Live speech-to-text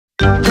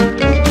I'm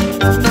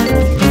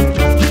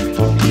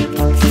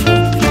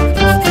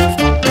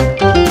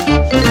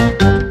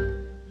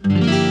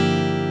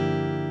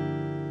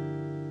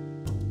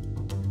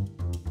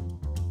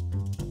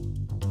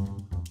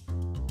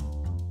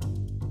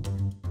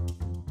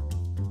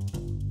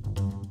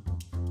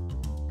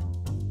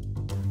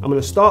going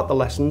to start the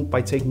lesson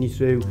by taking you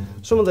through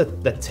some of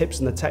the tips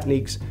and the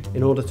techniques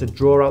in order to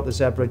draw out the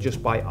zebra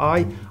just by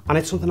eye, and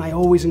it's something I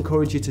always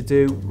encourage you to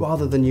do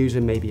rather than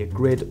using maybe a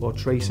grid or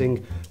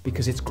tracing,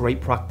 because it's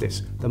great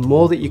practice. The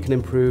more that you can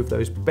improve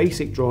those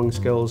basic drawing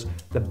skills,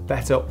 the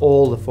better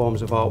all the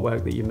forms of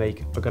artwork that you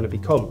make are going to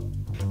become.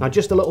 Now,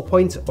 just a little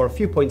point or a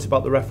few points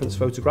about the reference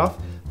photograph.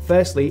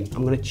 Firstly,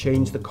 I'm going to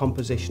change the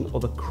composition or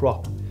the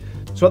crop.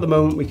 So at the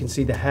moment we can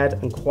see the head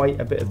and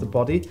quite a bit of the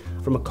body.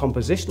 From a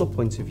compositional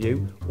point of view,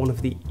 one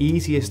of the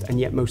easiest and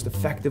yet most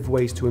effective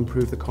ways to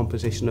improve the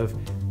composition of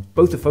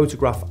both a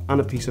photograph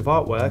and a piece of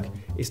artwork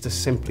is to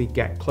simply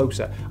get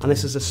closer. And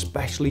this is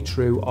especially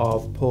true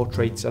of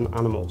portraits and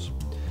animals.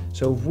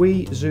 So if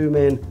we zoom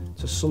in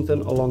to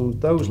something along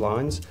those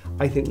lines,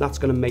 I think that's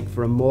going to make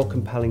for a more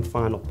compelling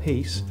final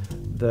piece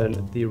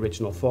than the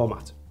original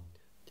format.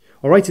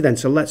 Alrighty then,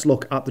 so let's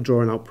look at the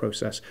drawing out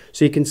process.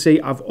 So you can see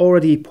I've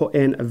already put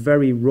in a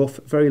very rough,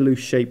 very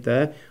loose shape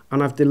there,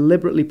 and I've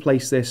deliberately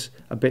placed this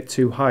a bit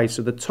too high.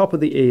 So the top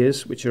of the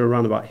ears, which are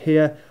around about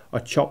here,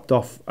 are chopped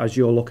off as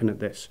you're looking at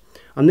this.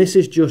 And this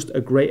is just a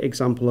great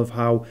example of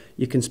how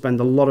you can spend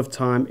a lot of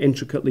time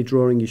intricately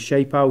drawing your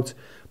shape out,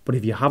 but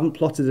if you haven't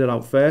plotted it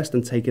out first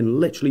and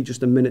taken literally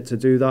just a minute to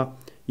do that,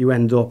 you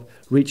end up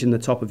reaching the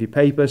top of your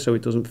paper so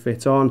it doesn't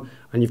fit on,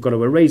 and you've got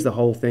to erase the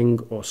whole thing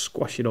or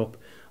squash it up,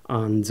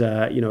 and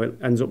it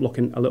ends up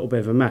looking a little bit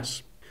of a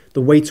mess.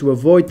 The way to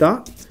avoid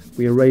that,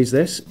 we erase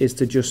this, is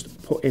to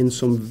just put in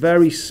some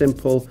very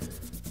simple,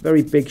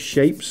 very big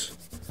shapes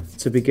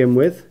to begin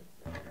with,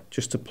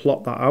 just to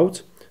plot that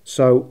out.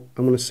 So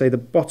I'm going to say the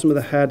bottom of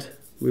the head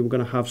we were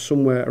going to have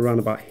somewhere around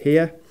about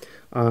here,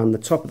 and the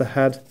top of the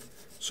head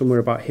somewhere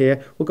about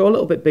here. We'll go a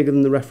little bit bigger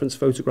than the reference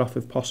photograph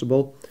if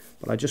possible,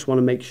 but I just want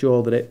to make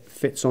sure that it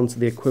fits onto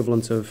the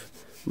equivalent of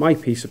my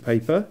piece of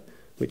paper,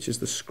 which is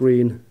the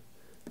screen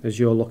as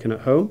you're looking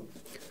at home.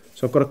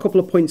 So I've got a couple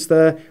of points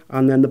there,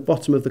 and then the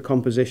bottom of the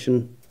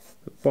composition,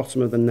 the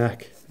bottom of the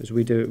neck, as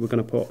we do it, we're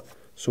going to put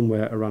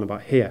somewhere around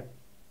about here.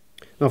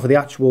 Now for the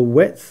actual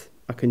width,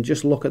 I can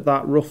just look at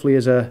that roughly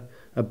as a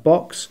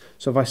box.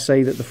 So if I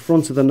say that the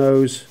front of the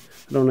nose,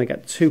 I don't want to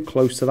get too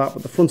close to that,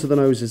 but the front of the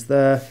nose is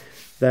there,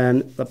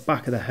 then the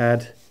back of the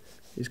head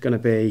is going to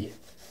be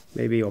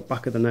maybe, or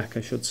back of the neck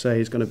I should say,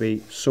 is going to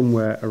be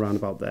somewhere around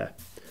about there.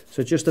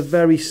 So just a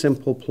very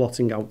simple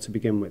plotting out to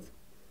begin with.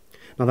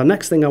 Now the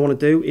next thing I want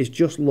to do is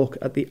just look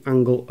at the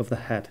angle of the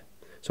head.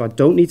 So I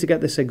don't need to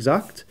get this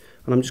exact,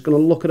 and I'm just going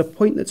to look at a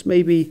point that's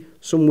maybe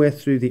somewhere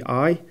through the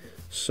eye.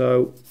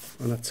 So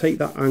I'm going to take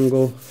that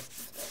angle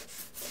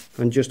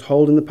and just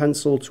holding the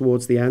pencil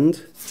towards the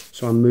end.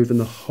 So I'm moving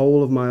the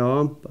whole of my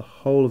arm, the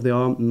whole of the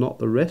arm, not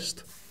the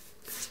wrist.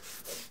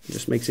 It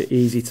just makes it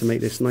easy to make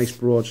this nice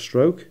broad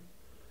stroke.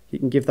 You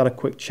can give that a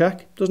quick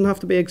check. It doesn't have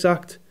to be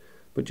exact,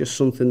 but just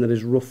something that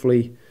is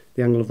roughly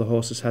the angle of the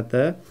horse's head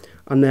there.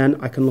 And then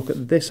I can look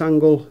at this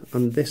angle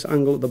and this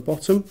angle at the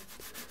bottom.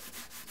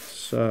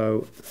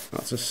 So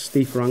that's a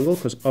steeper angle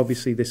because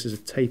obviously this is a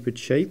tapered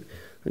shape.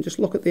 And just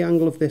look at the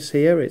angle of this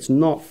here. It's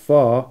not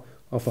far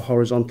off a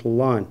horizontal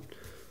line.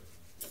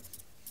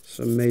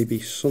 So maybe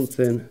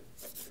something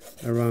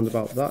around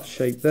about that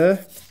shape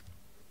there.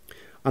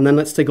 And then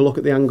let's take a look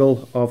at the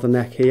angle of the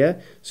neck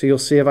here. So you'll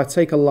see if I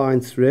take a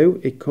line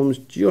through, it comes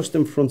just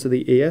in front of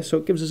the ear. So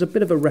it gives us a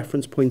bit of a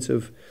reference point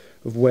of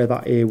where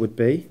that ear would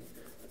be.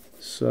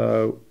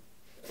 So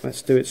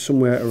let's do it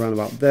somewhere around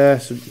about there.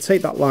 So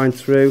take that line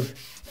through.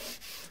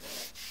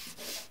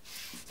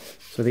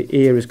 So the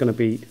ear is going to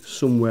be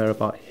somewhere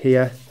about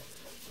here,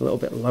 a little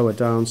bit lower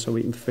down so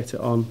we can fit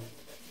it on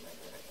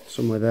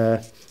somewhere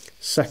there.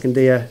 Second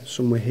ear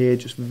somewhere here,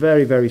 just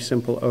very, very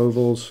simple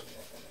ovals.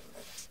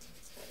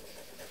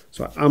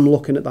 So I'm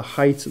looking at the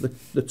height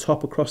of the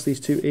top across these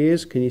two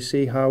ears. Can you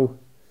see how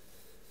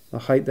the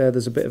height there,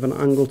 there's a bit of an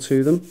angle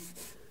to them.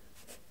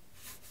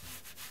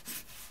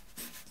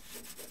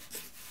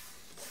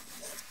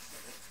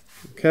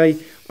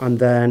 Okay, and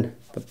then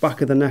the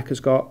back of the neck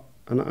has got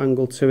an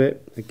angle to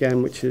it,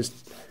 again, which is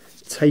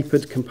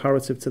tapered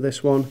comparative to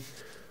this one.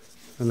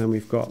 And then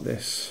we've got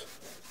this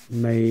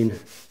mane,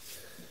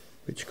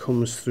 which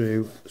comes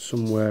through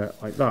somewhere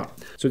like that.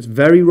 So it's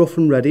very rough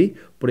and ready,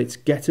 but it's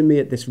getting me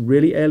at this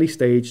really early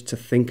stage to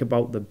think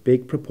about the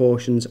big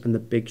proportions and the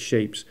big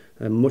shapes.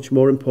 They're much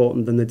more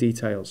important than the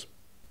details.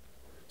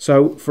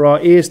 So for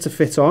our ears to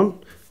fit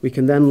on, we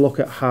can then look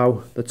at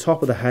how the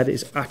top of the head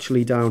is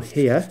actually down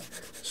here.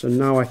 So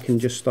now I can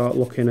just start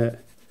looking at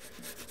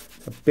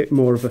a bit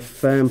more of a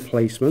firm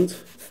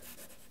placement.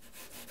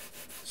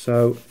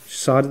 So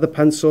side of the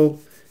pencil,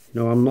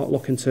 I'm not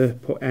looking to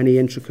put any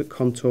intricate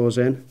contours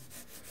in.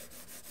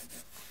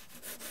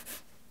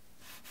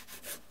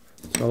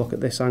 So I'll look at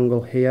this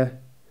angle here.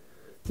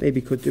 Maybe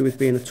could do with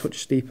being a touch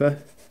steeper.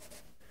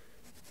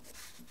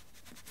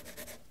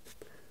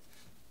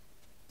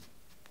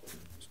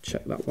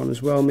 check that one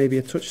as well, maybe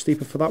a touch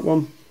steeper for that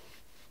one.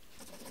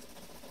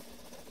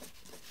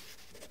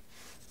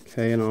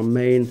 Okay, in our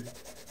main,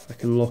 I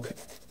can look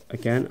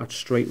again at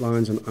straight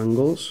lines and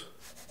angles.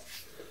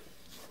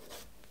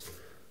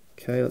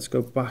 Okay, let's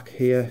go back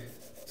here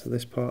to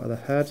this part of the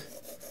head.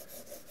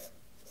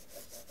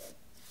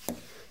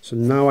 So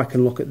now I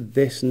can look at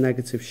this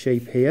negative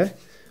shape here.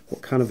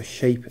 What kind of a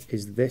shape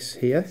is this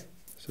here?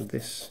 So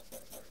this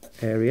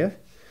area.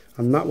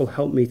 And that will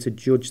help me to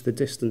judge the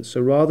distance.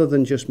 So rather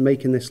than just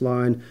making this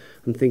line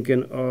and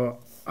thinking, oh,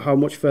 how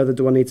much further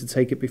do I need to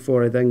take it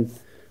before I then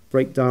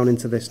break down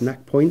into this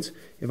neck point,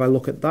 if I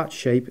look at that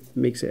shape, it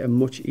makes it a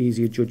much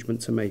easier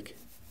judgment to make.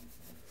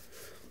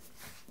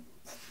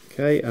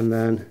 Okay, and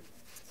then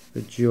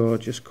the jaw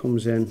just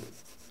comes in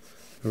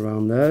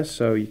around there,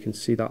 so you can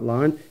see that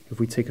line. If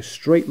we take a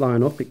straight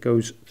line up, it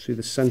goes through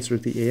the center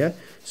of the ear,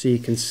 so you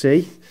can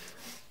see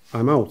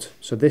I'm out.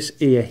 So this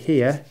ear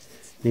here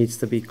needs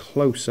to be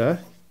closer,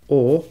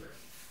 or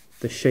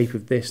the shape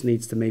of this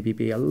needs to maybe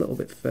be a little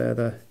bit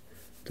further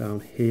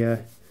down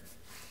here,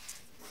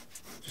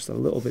 just a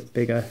little bit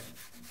bigger.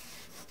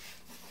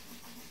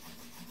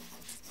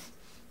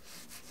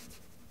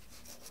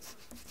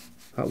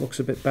 That looks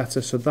a bit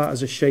better, so that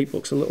as a shape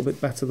looks a little bit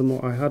better than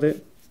what I had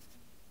it.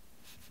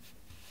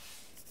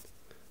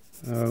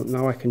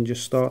 Now I can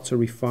just start to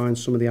refine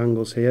some of the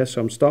angles here.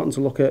 So I'm starting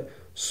to look at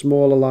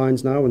smaller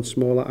lines now and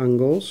smaller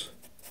angles.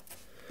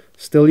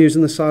 Still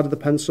using the side of the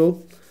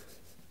pencil.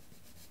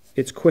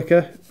 It's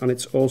quicker and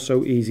it's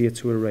also easier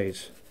to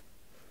erase.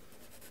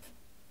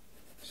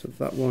 So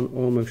that one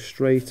almost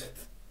straight.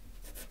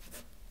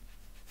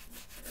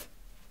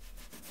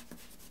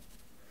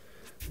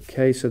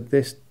 Okay, so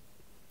this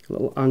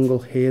little angle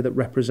here that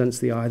represents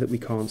the eye that we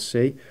can't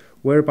see.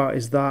 Whereabout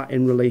is that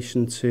in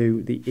relation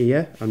to the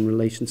ear and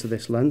relation to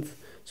this length?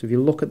 So if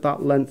you look at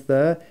that length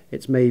there,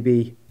 it's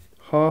maybe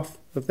half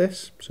of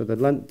this. So the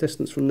length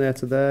distance from there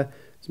to there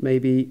is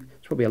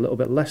it's probably a little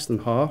bit less than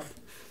half.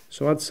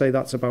 So I'd say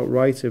that's about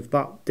right. If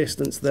that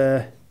distance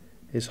there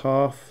is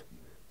half,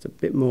 it's a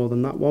bit more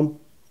than that one.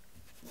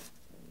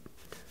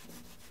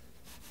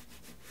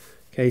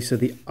 Okay, so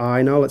the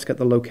eye now, let's get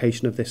the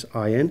location of this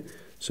eye in.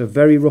 So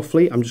very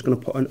roughly, I'm just going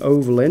to put an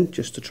oval in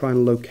just to try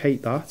and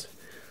locate that.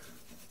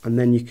 And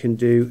then you can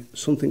do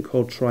something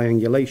called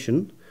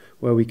triangulation,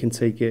 where we can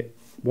take it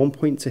 1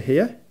 point to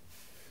here,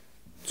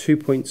 2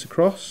 points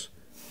across,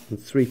 and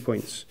 3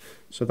 points.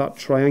 So that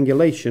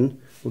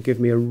triangulation will give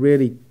me a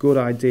really good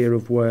idea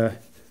of where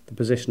the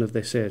position of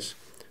this is.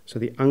 So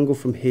the angle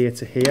from here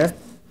to here,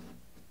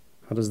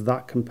 how does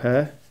that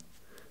compare?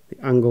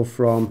 The angle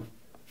from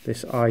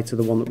this eye to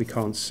the one that we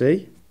can't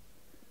see,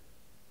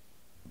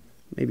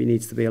 maybe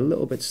needs to be a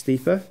little bit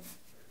steeper.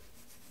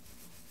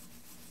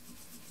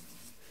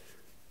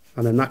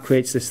 And then that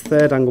creates this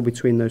third angle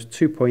between those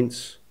 2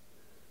 points,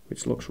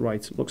 which looks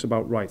right, looks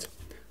about right.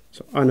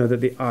 So I know that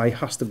the eye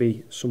has to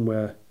be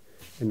somewhere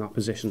in that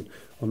position,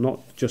 or not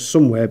just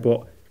somewhere,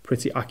 but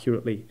pretty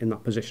accurately in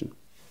that position.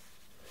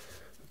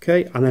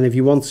 Okay, and then if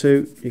you want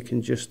to, you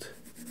can just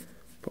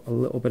put a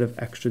little bit of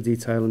extra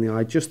detail in the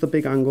eye, just the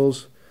big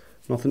angles,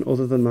 nothing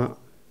other than that,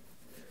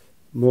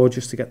 more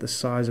just to get the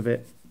size of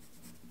it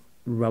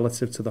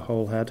relative to the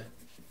whole head.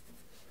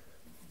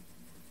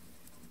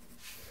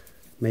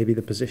 Maybe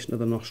the position of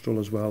the nostril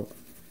as well.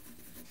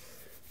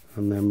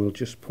 And then we'll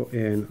just put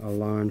in a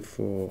line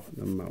for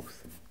the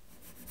mouth.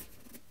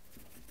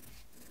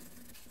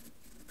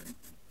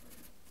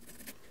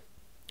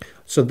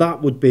 So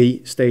that would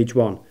be stage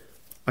one.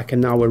 I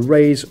can now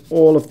erase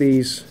all of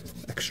these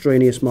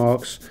extraneous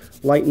marks,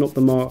 lighten up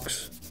the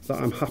marks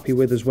that I'm happy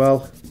with as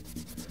well.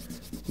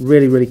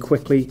 Really, really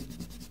quickly.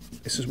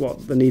 This is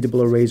what the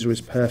kneadable eraser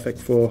is perfect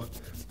for.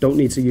 Don't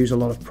need to use a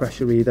lot of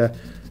pressure either,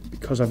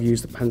 because I've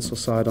used the pencil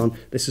side on.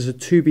 This is a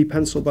 2B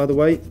pencil, by the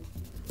way.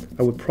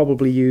 I would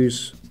probably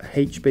use a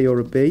HB or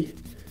a B,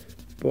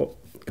 but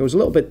it goes a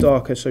little bit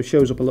darker, so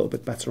shows up a little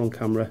bit better on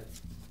camera.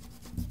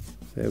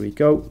 There we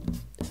go.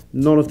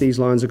 None of these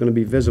lines are going to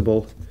be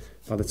visible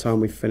by the time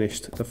we've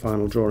finished the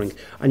final drawing.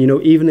 And you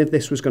know, even if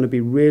this was going to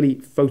be really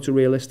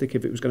photorealistic,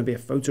 if it was going to be a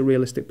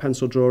photorealistic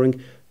pencil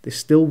drawing, this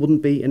still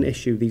wouldn't be an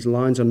issue. These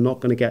lines are not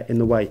going to get in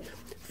the way.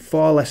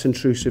 Far less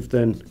intrusive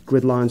than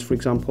grid lines, for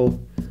example.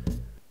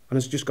 And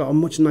it's just got a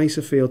much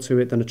nicer feel to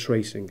it than a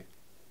tracing.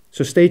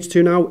 So stage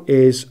two now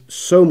is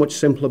so much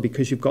simpler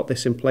because you've got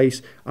this in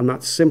place, and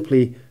that's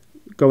simply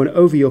going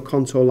over your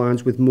contour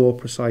lines with more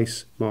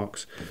precise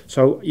marks.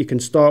 So you can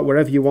start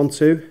wherever you want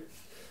to,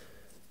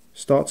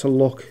 start to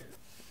look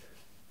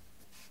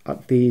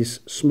at these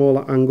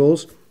smaller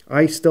angles.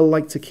 I still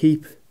like to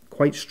keep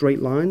quite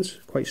straight lines,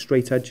 quite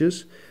straight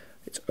edges.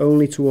 It's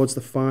only towards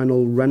the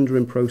final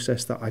rendering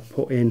process that I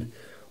put in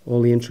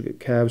all the intricate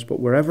curves, but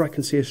wherever I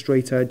can see a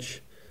straight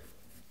edge,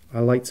 I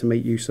like to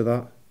make use of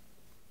that.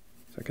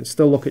 So I can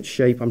still look at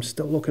shape. I'm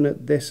still looking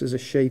at this as a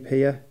shape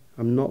here.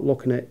 I'm not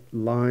looking at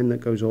line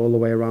that goes all the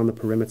way around the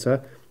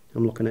perimeter.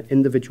 I'm looking at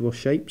individual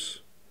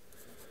shapes.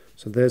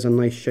 So there's a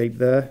nice shape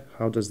there.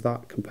 How does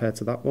that compare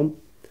to that one?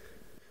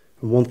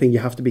 And one thing you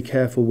have to be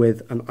careful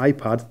with an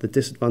iPad, the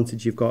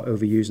disadvantage you've got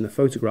over using a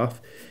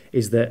photograph,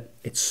 is that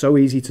it's so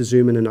easy to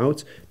zoom in and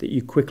out that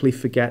you quickly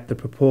forget the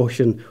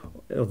proportion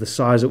of the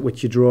size at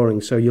which you're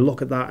drawing. So you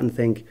look at that and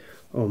think,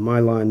 oh, my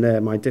line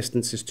there, my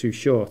distance is too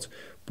short.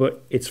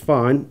 But it's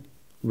fine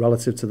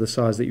relative to the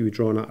size that you were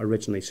drawing at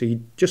originally. So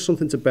just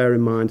something to bear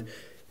in mind.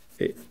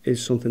 It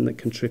is something that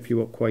can trip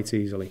you up quite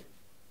easily.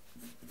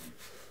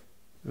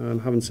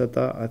 And having said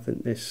that, I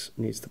think this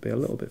needs to be a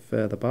little bit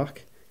further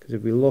back. Because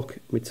if we look,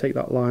 we take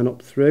that line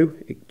up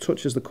through, it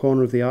touches the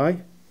corner of the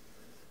eye.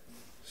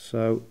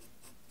 So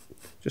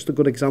just a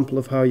good example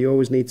of how you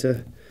always need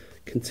to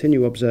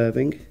continue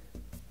observing.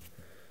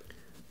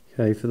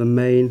 Okay, for the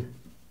mane,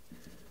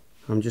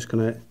 I'm just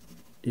going to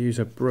use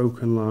a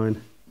broken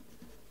line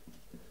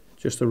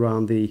just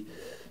around the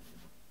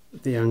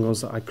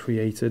angles that I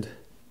created.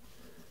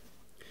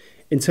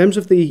 In terms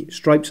of the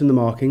stripes and the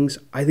markings,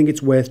 I think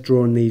it's worth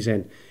drawing these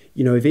in.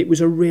 You know, if it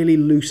was a really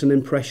loose and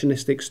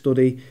impressionistic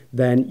study,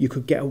 then you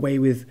could get away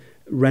with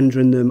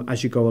rendering them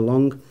as you go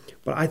along.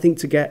 But I think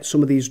to get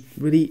some of these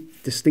really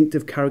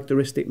distinctive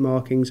characteristic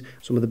markings,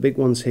 some of the big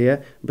ones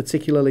here,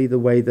 particularly the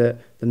way that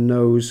the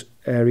nose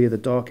area, the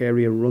dark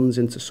area runs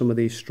into some of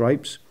these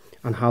stripes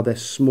and how they're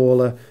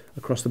smaller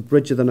across the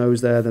bridge of the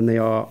nose there than they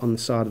are on the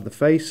side of the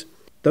face.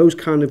 Those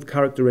kind of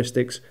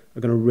characteristics are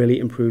going to really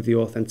improve the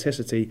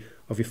authenticity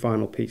of your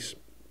final piece.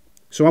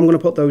 So I'm going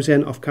to put those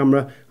in off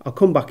camera. I'll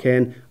come back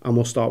in and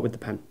we'll start with the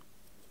pen.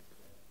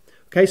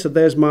 Okay, so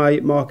there's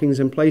my markings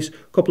in place. A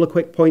couple of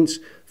quick points.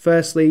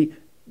 Firstly,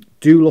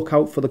 do look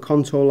out for the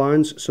contour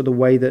lines, so the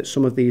way that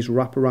some of these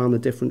wrap around the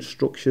different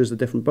structures, the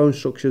different bone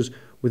structures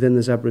within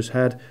the zebra's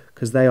head,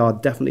 because they are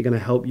definitely going to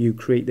help you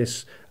create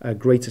this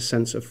greater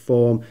sense of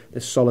form,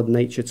 this solid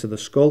nature to the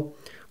skull.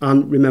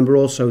 And remember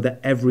also that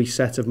every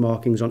set of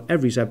markings on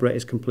every zebra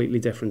is completely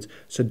different,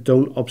 so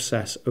don't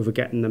obsess over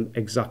getting them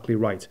exactly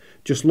right.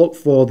 Just look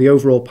for the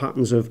overall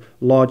patterns of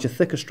larger,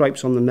 thicker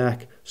stripes on the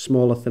neck,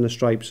 smaller, thinner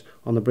stripes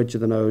on the bridge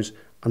of the nose,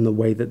 and the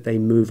way that they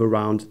move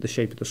around the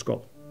shape of the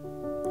skull.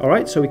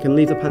 Alright, so we can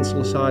leave the pencil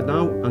aside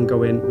now and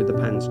go in with the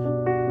pens.